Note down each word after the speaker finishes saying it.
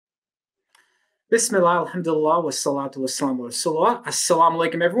Bismillah, alhamdulillah, wassalatu wassalamu ala rasulullah. Assalamu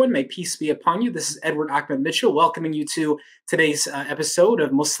alaikum, everyone. May peace be upon you. This is Edward Ahmed Mitchell, welcoming you to today's episode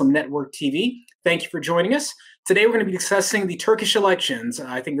of Muslim Network TV. Thank you for joining us. Today, we're going to be discussing the Turkish elections.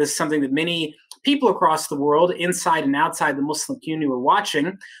 I think this is something that many people across the world, inside and outside the Muslim community, were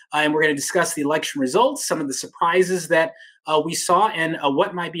watching. And we're going to discuss the election results, some of the surprises that we saw, and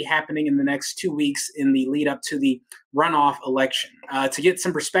what might be happening in the next 2 weeks in the lead up to the runoff election. To get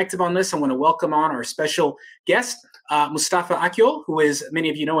some perspective on this, I want to welcome on our special guest, Mustafa Akyol, who is, many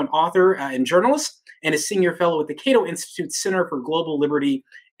of you know, an author and journalist, and a senior fellow at the Cato Institute Center for Global Liberty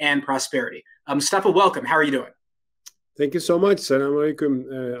and Prosperity. Mustafa, welcome. How are you doing? Thank you so much. Assalamu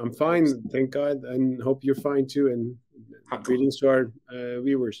alaikum. I'm fine, thank God, and hope you're fine too. And greetings to our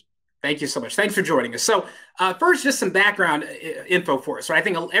viewers. Thank you so much. Thanks for joining us. So first, just some background info for us. Right? I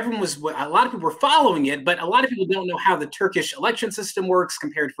think a lot of people were following it, but a lot of people don't know how the Turkish election system works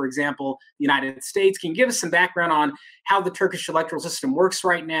compared to, for example, the United States. Can you give us some background on how the Turkish electoral system works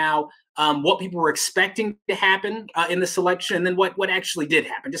right now, what people were expecting to happen in this election, and then what actually did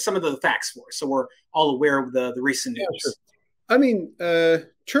happen? Just some of the facts for us, so we're all aware of the recent news. Yeah, sure. I mean,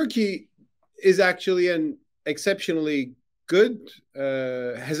 Turkey is actually an exceptionally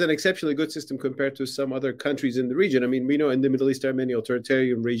has an exceptionally good system compared to some other countries in the region. I mean, we know in the Middle East there are many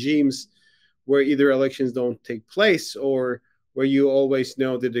authoritarian regimes where either elections don't take place or where you always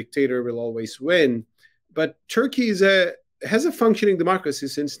know the dictator will always win. But Turkey has a functioning democracy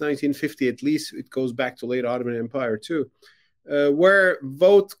since 1950, at least. It goes back to late Ottoman Empire too, where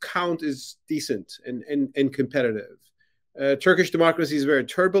vote count is decent and competitive. Turkish democracy is very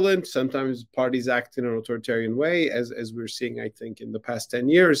turbulent. Sometimes parties act in an authoritarian way, as we're seeing, I think, in the past 10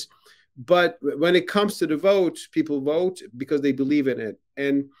 years. But when it comes to the vote, people vote because they believe in it.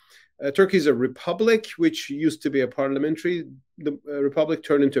 And Turkey is a republic, which used to be a parliamentary republic,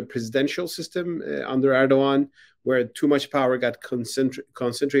 turned into a presidential system under Erdogan, where too much power got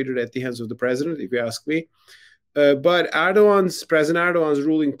concentrated at the hands of the president, if you ask me. But President Erdogan's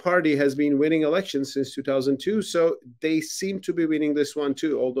ruling party has been winning elections since 2002, so they seem to be winning this one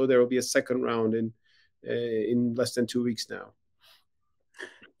too, although there will be a second round in less than 2 weeks now.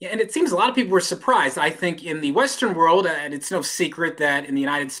 Yeah, and it seems a lot of people were surprised. I think in the Western world, and it's no secret that in the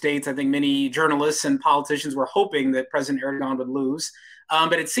United States, I think many journalists and politicians were hoping that President Erdogan would lose.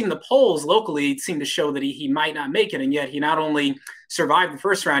 But it seemed the polls locally seemed to show that he might not make it, and yet he not only survived the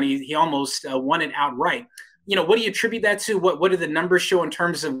first round, he almost won it outright. You know, what do you attribute that to? What do the numbers show in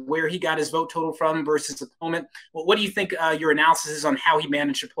terms of where he got his vote total from versus his opponent? What do you think your analysis is on how he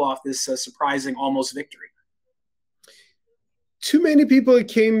managed to pull off this surprising almost victory? Too many people, it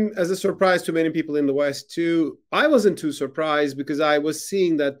came as a surprise to many people in the West too. I wasn't too surprised because I was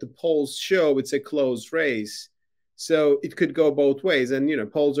seeing that the polls show it's a close race. So it could go both ways. And, you know,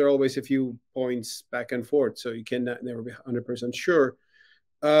 polls are always a few points back and forth, so you can never be 100% sure.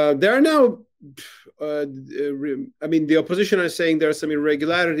 There are now, I mean, the opposition are saying there are some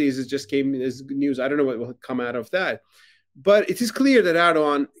irregularities. It just came as news. I don't know what will come out of that. But it is clear that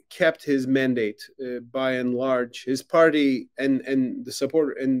Erdogan kept his mandate by and large. His party and the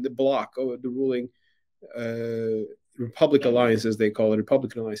support and the bloc, the ruling Republic Alliance, as they call it,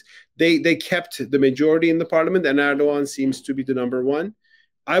 Republican Alliance, they kept the majority in the parliament, and Erdogan seems to be the number one.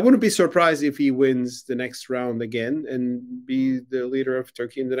 I wouldn't be surprised if he wins the next round again and be the leader of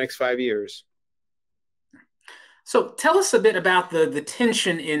Turkey in the next 5 years. So tell us a bit about the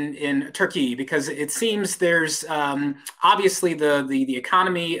tension in Turkey, because it seems there's obviously the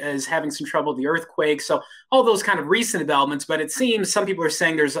economy is having some trouble, the earthquake, so all those kind of recent developments. But it seems some people are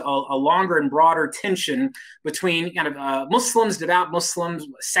saying there's a longer and broader tension between kind of Muslims, devout Muslims,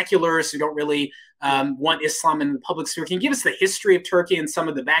 secularists who don't really want Islam in the public sphere. Can you give us the history of Turkey and some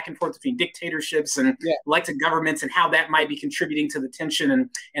of the back and forth between dictatorships and elected governments and how that might be contributing to the tension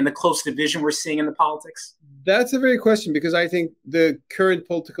and the close division we're seeing in the politics? That's a very question, because I think the current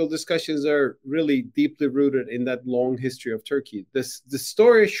political discussions are really deeply rooted in that long history of Turkey. The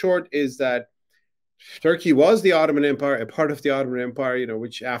story short is that Turkey was the Ottoman Empire, a part of the Ottoman Empire, you know,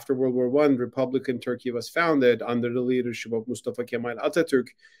 which after World War I, Republican Turkey was founded under the leadership of Mustafa Kemal Atatürk.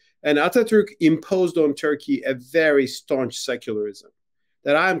 And Atatürk imposed on Turkey a very staunch secularism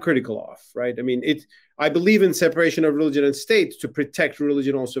that I'm critical of, right? I mean, I believe in separation of religion and state to protect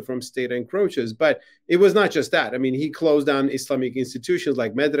religion also from state encroaches. But it was not just that. I mean, he closed down Islamic institutions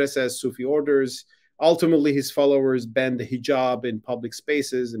like madrasas, Sufi orders. Ultimately, his followers banned the hijab in public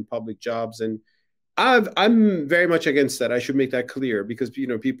spaces and public jobs. And I'm very much against that. I should make that clear, because, you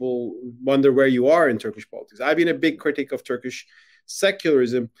know, people wonder where you are in Turkish politics. I've been a big critic of Turkish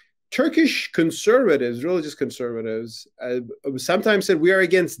secularism. Turkish conservatives, religious conservatives, sometimes said we are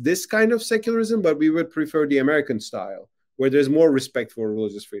against this kind of secularism, but we would prefer the American style, where there's more respect for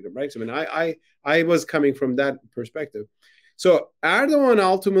religious freedom, right? So, I mean, I was coming from that perspective. So Erdogan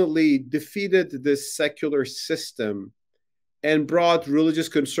ultimately defeated this secular system and brought religious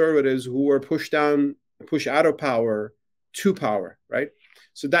conservatives who were pushed out of power to power, right?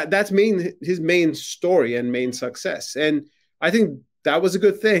 So that's his main story and main success. And I think that was a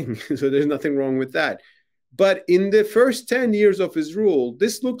good thing. So there's nothing wrong with that. But in the first 10 years of his rule,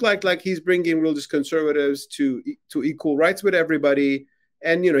 this looked like he's bringing religious conservatives to equal rights with everybody.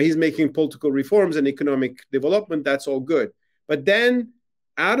 And, he's making political reforms and economic development. That's all good. But then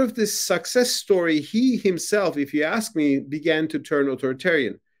out of this success story, he himself, if you ask me, began to turn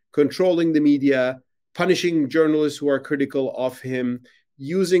authoritarian, controlling the media, punishing journalists who are critical of him,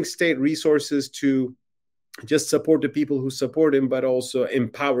 using state resources to just support the people who support him, but also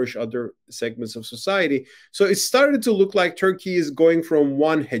impoverish other segments of society. So it started to look like Turkey is going from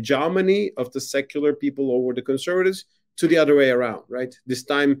one hegemony of the secular people over the conservatives to the other way around, right? This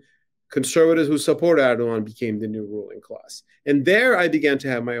time, conservatives who support Erdogan became the new ruling class. And there I began to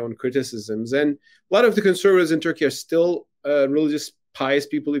have my own criticisms. And a lot of the conservatives in Turkey are still religious, pious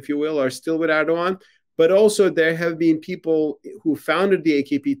people, if you will, are still with Erdogan. But also there have been people who founded the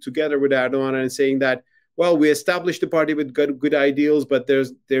AKP together with Erdogan and saying that, well, we established the party with good ideals, but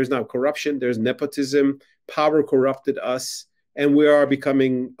there's now corruption, there's nepotism, power corrupted us, and we are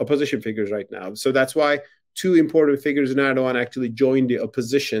becoming opposition figures right now. So that's why two important figures in Erdogan actually joined the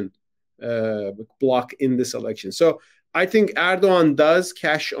opposition bloc in this election. So I think Erdogan does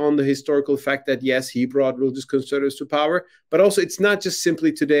cash on the historical fact that, yes, he brought religious conservatives to power, but also it's not just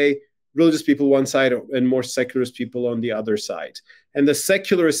simply today religious people one side and more secularist people on the other side. And the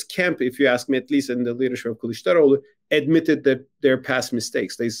secularist camp, if you ask me, at least in the leadership of Kılıçdaroğlu, admitted that their past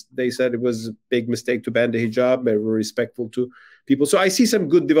mistakes. They said it was a big mistake to ban the hijab. They were respectful to people. So I see some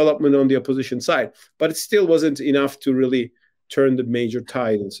good development on the opposition side, but it still wasn't enough to really turn the major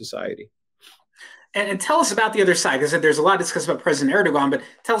tide in society. And tell us about the other side, because there's a lot discussed about President Erdogan, but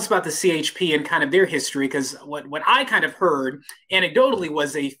tell us about the CHP and kind of their history, because what I kind of heard anecdotally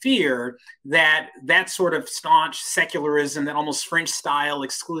was a fear that that sort of staunch secularism, that almost French style,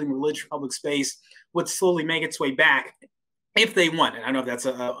 excluding religion, public space, would slowly make its way back if they won. And I don't know if that's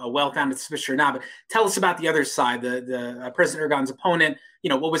a well-founded suspicion or not, but tell us about the other side, the President Erdogan's opponent.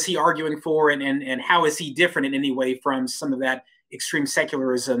 What was he arguing for, and how is he different in any way from some of that extreme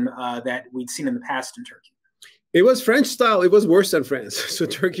secularism that we'd seen in the past in Turkey? It was French style. It was worse than France. So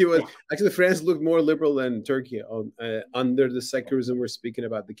Turkey was actually, France looked more liberal than Turkey under the secularism we're speaking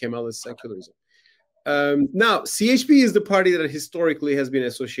about, the Kemalist secularism. Now, CHP is the party that historically has been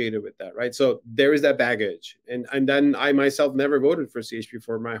associated with that, right? So there is that baggage. And then I myself never voted for CHP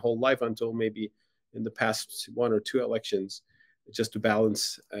for my whole life until maybe in the past one or two elections, just to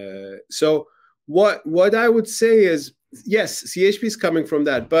balance. So what I would say is, yes, CHP is coming from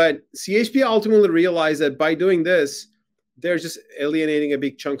that, but CHP ultimately realized that by doing this, they're just alienating a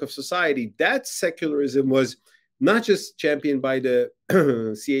big chunk of society. That secularism was not just championed by the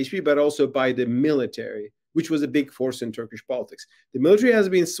CHP, but also by the military, which was a big force in Turkish politics. The military has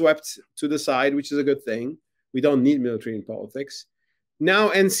been swept to the side, which is a good thing. We don't need military in politics.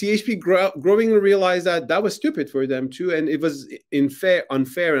 Now, and CHP growingly realized that that was stupid for them too, and it was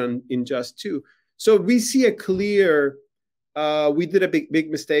unfair and unjust too. So we see a clear, we did a big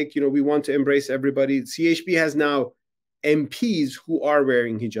mistake. We want to embrace everybody. CHP has now MPs who are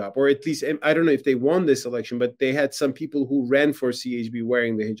wearing hijab, or at least, I don't know if they won this election, but they had some people who ran for CHP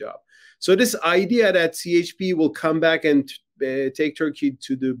wearing the hijab. So this idea that CHP will come back and take Turkey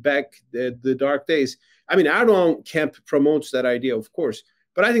to the dark days, I mean, Erdogan camp promotes that idea, of course,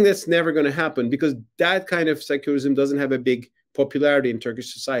 but I think that's never going to happen, because that kind of secularism doesn't have a big popularity in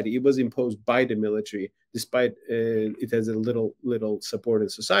Turkish society. It was imposed by the military, despite it has a little support in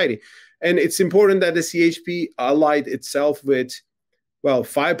society. And it's important that the CHP allied itself with, well,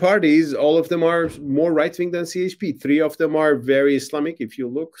 5 parties. All of them are more right-wing than CHP. 3 of them are very Islamic, if you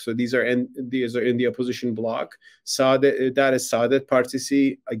look. So these are in the opposition bloc. That is Saadet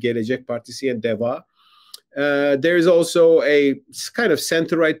Partisi, Gelecek Partisi, and DEVA. There is also a kind of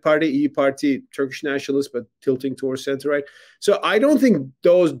center-right party, İYİ Party, Turkish nationalist, but tilting towards center-right. So I don't think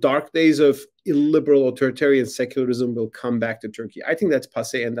those dark days of illiberal authoritarian secularism will come back to Turkey. I think that's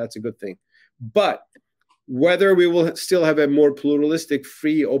passé, and that's a good thing. But whether we will still have a more pluralistic,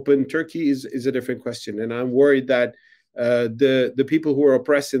 free, open Turkey is a different question. And I'm worried that the people who were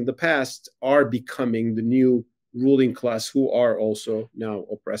oppressed in the past are becoming the new ruling class, who are also now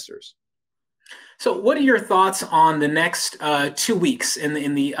oppressors. So, what are your thoughts on the next 2 weeks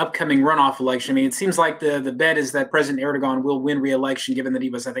in the upcoming runoff election? I mean, it seems like the bet is that President Erdogan will win re-election, given that he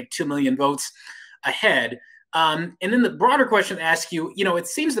was, I think, 2 million votes ahead. And then the broader question to ask you, it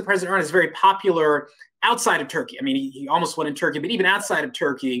seems that President Erdogan is very popular outside of Turkey. I mean, he almost won in Turkey, but even outside of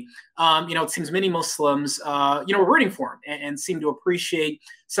Turkey, it seems many Muslims, were rooting for him and seem to appreciate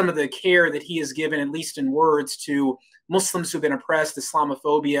some of the care that he has given, at least in words, to Muslims who've been oppressed,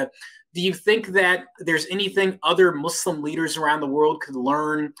 Islamophobia. Do you think that there's anything other Muslim leaders around the world could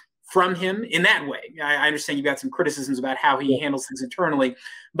learn from him in that way? I understand you've got some criticisms about how he handles things internally,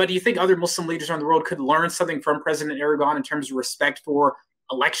 but do you think other Muslim leaders around the world could learn something from President Erdogan in terms of respect for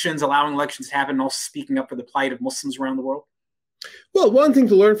elections, allowing elections to happen, and also speaking up for the plight of Muslims around the world? Well, one thing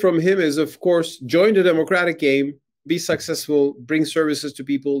to learn from him is, of course, join the democratic game, be successful, bring services to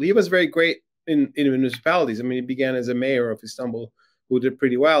people. He was very great in municipalities. I mean, he began as a mayor of Istanbul, who did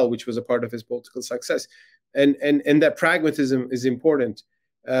pretty well, which was a part of his political success. And that pragmatism is important.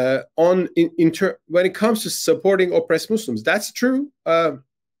 When it comes to supporting oppressed Muslims, that's true.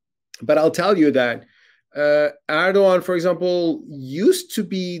 But I'll tell you that Erdogan, for example, used to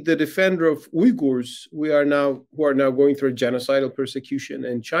be the defender of Uyghurs, who are now going through genocidal persecution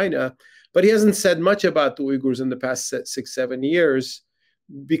in China, but he hasn't said much about the Uyghurs in the past 6-7 years,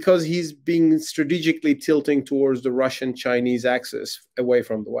 because he's been strategically tilting towards the Russian-Chinese axis away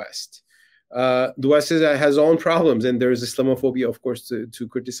from the West. The West has own problems, and there is Islamophobia, of course, to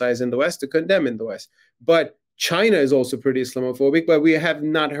criticize in the West, to condemn in the West. But China is also pretty Islamophobic, but we have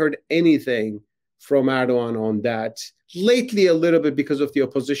not heard anything from Erdogan on that. Lately, a little bit because of the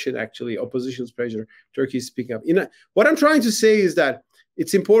opposition's pressure, Turkey is speaking up. What I'm trying to say is that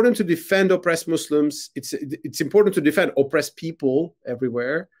it's important to defend oppressed Muslims. It's important to defend oppressed people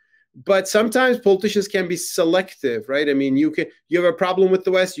everywhere. But sometimes politicians can be selective, right? I mean, you have a problem with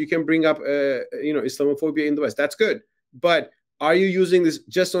the West, you can bring up Islamophobia in the West. That's good. But are you using this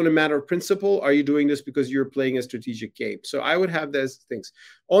just on a matter of principle? Are you doing this because you're playing a strategic game? So I would have those things.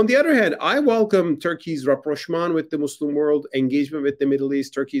 On the other hand, I welcome Turkey's rapprochement with the Muslim world, engagement with the Middle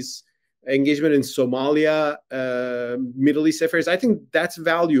East, Turkey's engagement in Somalia, Middle East affairs. I think that's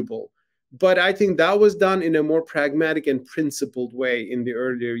valuable. But I think that was done in a more pragmatic and principled way in the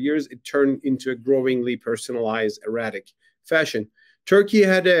earlier years. It turned into a growingly personalized, erratic fashion. Turkey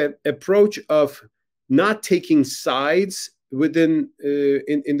had an approach of not taking sides within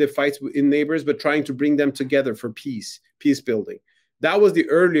in the fights in neighbors, but trying to bring them together for peace building. That was the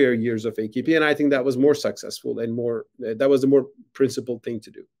earlier years of AKP, and I think that was more successful and that was the more principled thing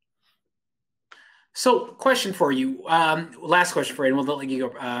to do. So, question for you. Last question for you, and we'll let you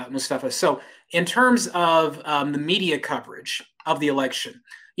go, Mustafa. So, in terms of the media coverage of the election,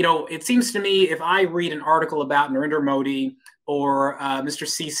 it seems to me, if I read an article about Narendra Modi or Mr.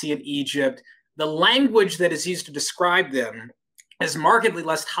 Sisi in Egypt, the language that is used to describe them is markedly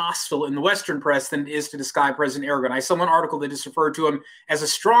less hostile in the Western press than it is to describe President Erdogan. I saw one article that just referred to him as a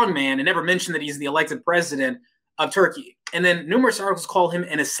strong man and never mentioned that he's the elected president of Turkey. And then numerous articles call him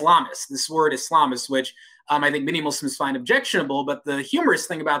an Islamist, this word Islamist, which I think many Muslims find objectionable. But the humorous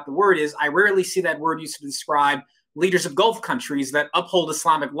thing about the word is I rarely see that word used to describe leaders of Gulf countries that uphold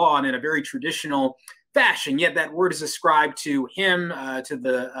Islamic law and in a very traditional fashion. Yet that word is ascribed to him, to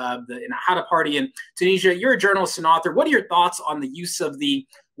the Ennahda party in Tunisia. You're a journalist and author. What are your thoughts on the use of the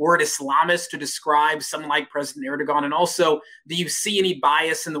word Islamist to describe someone like President Erdogan? And also, do you see any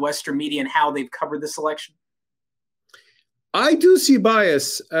bias in the Western media and how they've covered this election? I do see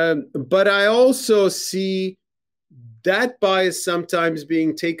bias, but I also see that bias sometimes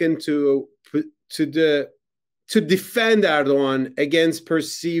being taken to defend Erdogan against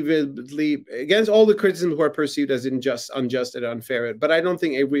all the criticisms who are perceived as unjust and unfair. But I don't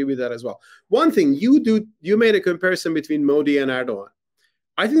think I agree with that as well. One thing you made a comparison between Modi and Erdogan.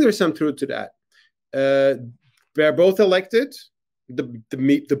 I think there's some truth to that. They're both elected.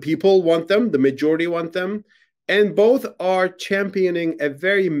 The people want them. The majority want them. And both are championing a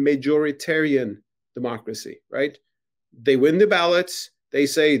very majoritarian democracy, right? They win the ballots. They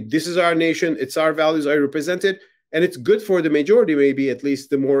say, this is our nation. It's our values. I represent it. And it's good for the majority, maybe at least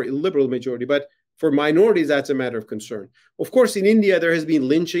the more liberal majority. But for minorities, that's a matter of concern. Of course, in India, there has been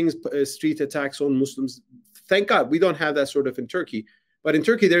lynchings, street attacks on Muslims. Thank God we don't have that sort of in Turkey. But in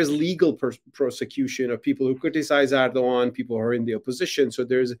Turkey, there's legal prosecution of people who criticize Erdogan, people who are in the opposition. So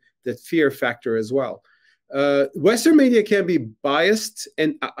there's that fear factor as well. Western media can be biased,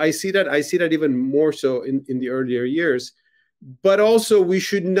 and I see that even more so in the earlier years. But also, we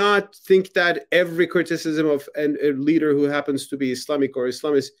should not think that every criticism of a leader who happens to be Islamic or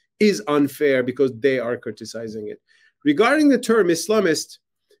Islamist is unfair because they are criticizing it. Regarding the term Islamist,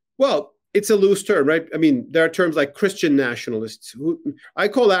 well, it's a loose term, right? I mean, there are terms like Christian nationalists. I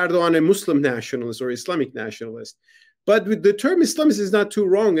call Erdogan a Muslim nationalist or Islamic nationalist. But the term Islamist is not too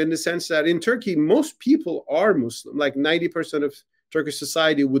wrong in the sense that in Turkey, most people are Muslim. Like 90% of Turkish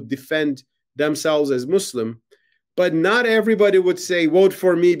society would defend themselves as Muslim. But not everybody would say, vote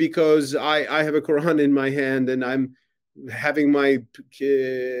for me because I have a Quran in my hand and I'm having my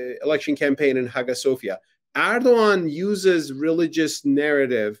election campaign in Hagia Sophia. Erdogan uses religious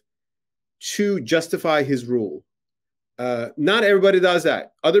narrative to justify his rule. Not everybody does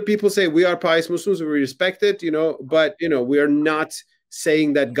that. Other people say we are pious Muslims, we respect it, but we are not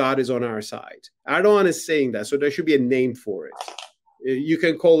saying that God is on our side. Erdogan is saying that, so there should be a name for it. You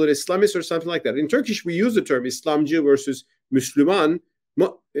can call it Islamist or something like that. In Turkish, we use the term Islamcı versus Müslüman.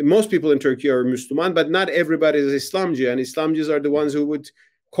 Most people in Turkey are Müslüman, but not everybody is Islamcı, and Islamcıs are the ones who would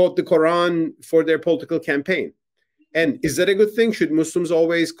quote the Quran for their political campaign. And is that a good thing? Should Muslims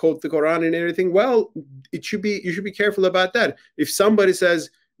always quote the Quran and everything? Well, you should be careful about that. If somebody says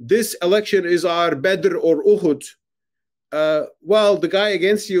this election is our Badr or Uhud, well, the guy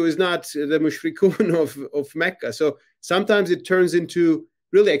against you is not the mushrikun of Mecca. So sometimes it turns into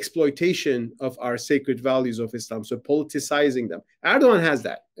really exploitation of our sacred values of Islam, so politicizing them. Erdogan has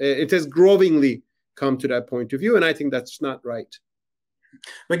that. It has growingly come to that point of view, and I think that's not right.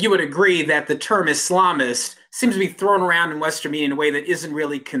 But you would agree that the term Islamist seems to be thrown around in Western media in a way that isn't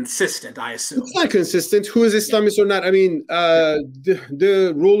really consistent, I assume. It's not consistent. Who is Islamist or not? I mean,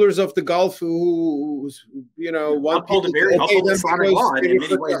 the rulers of the Gulf who want people to uphold Islamic law, and in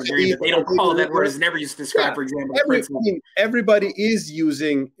many ways they don't call it that word is never used to describe, for example. Everybody is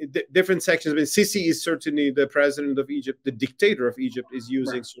using different sections. I mean, Sisi is certainly the president of Egypt, the dictator of Egypt is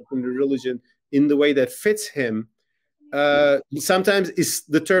using certain religion in the way that fits him. Sometimes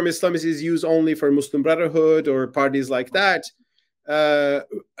the term Islamist is used only for Muslim Brotherhood or parties like that.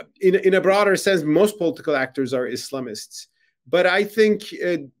 In a broader sense, most political actors are Islamists. But I think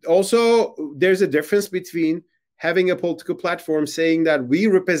also there's a difference between having a political platform saying that we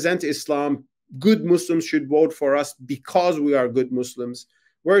represent Islam, good Muslims should vote for us because we are good Muslims,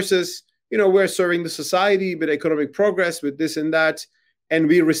 versus, we're serving the society with economic progress, with this and that, and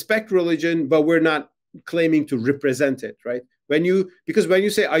we respect religion, but we're not claiming to represent it, right? Because when you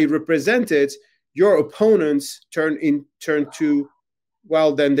say I represent it, your opponents turn to,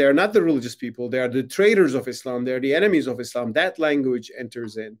 well, then they're not the religious people, they are the traitors of Islam, they're the enemies of Islam. That language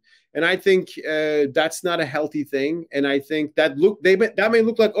enters in, and I think that's not a healthy thing. And I think that may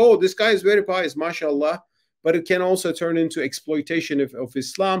look like, oh, this guy is very pious, mashallah, but it can also turn into exploitation of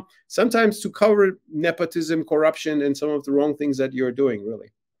Islam, sometimes to cover nepotism, corruption, and some of the wrong things that you're doing,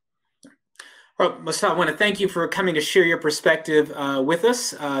 really. Well, Mustafa, I want to thank you for coming to share your perspective with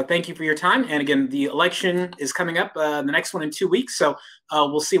us. Thank you for your time. And again, the election is coming up, the next one in 2 weeks. So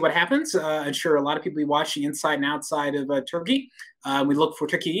we'll see what happens. I'm sure a lot of people will be watching inside and outside of Turkey. We look for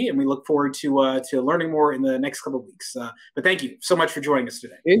Turkey, and we look forward to learning more in the next couple of weeks. But thank you so much for joining us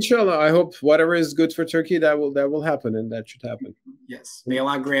today. Inshallah, I hope whatever is good for Turkey, that will happen, and that should happen. Yes. May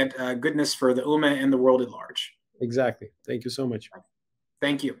Allah grant goodness for the Ummah and the world at large. Exactly. Thank you so much.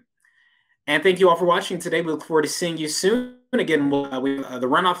 Thank you. And thank you all for watching today. We look forward to seeing you soon. Again, we have the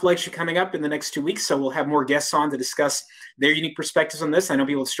runoff lecture coming up in the next 2 weeks, so we'll have more guests on to discuss their unique perspectives on this. I know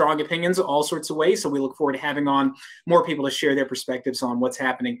people with strong opinions all sorts of ways, so we look forward to having on more people to share their perspectives on what's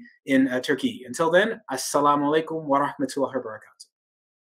happening in Turkey. Until then, assalamu alaikum wa rahmatullahi wa barakatuh.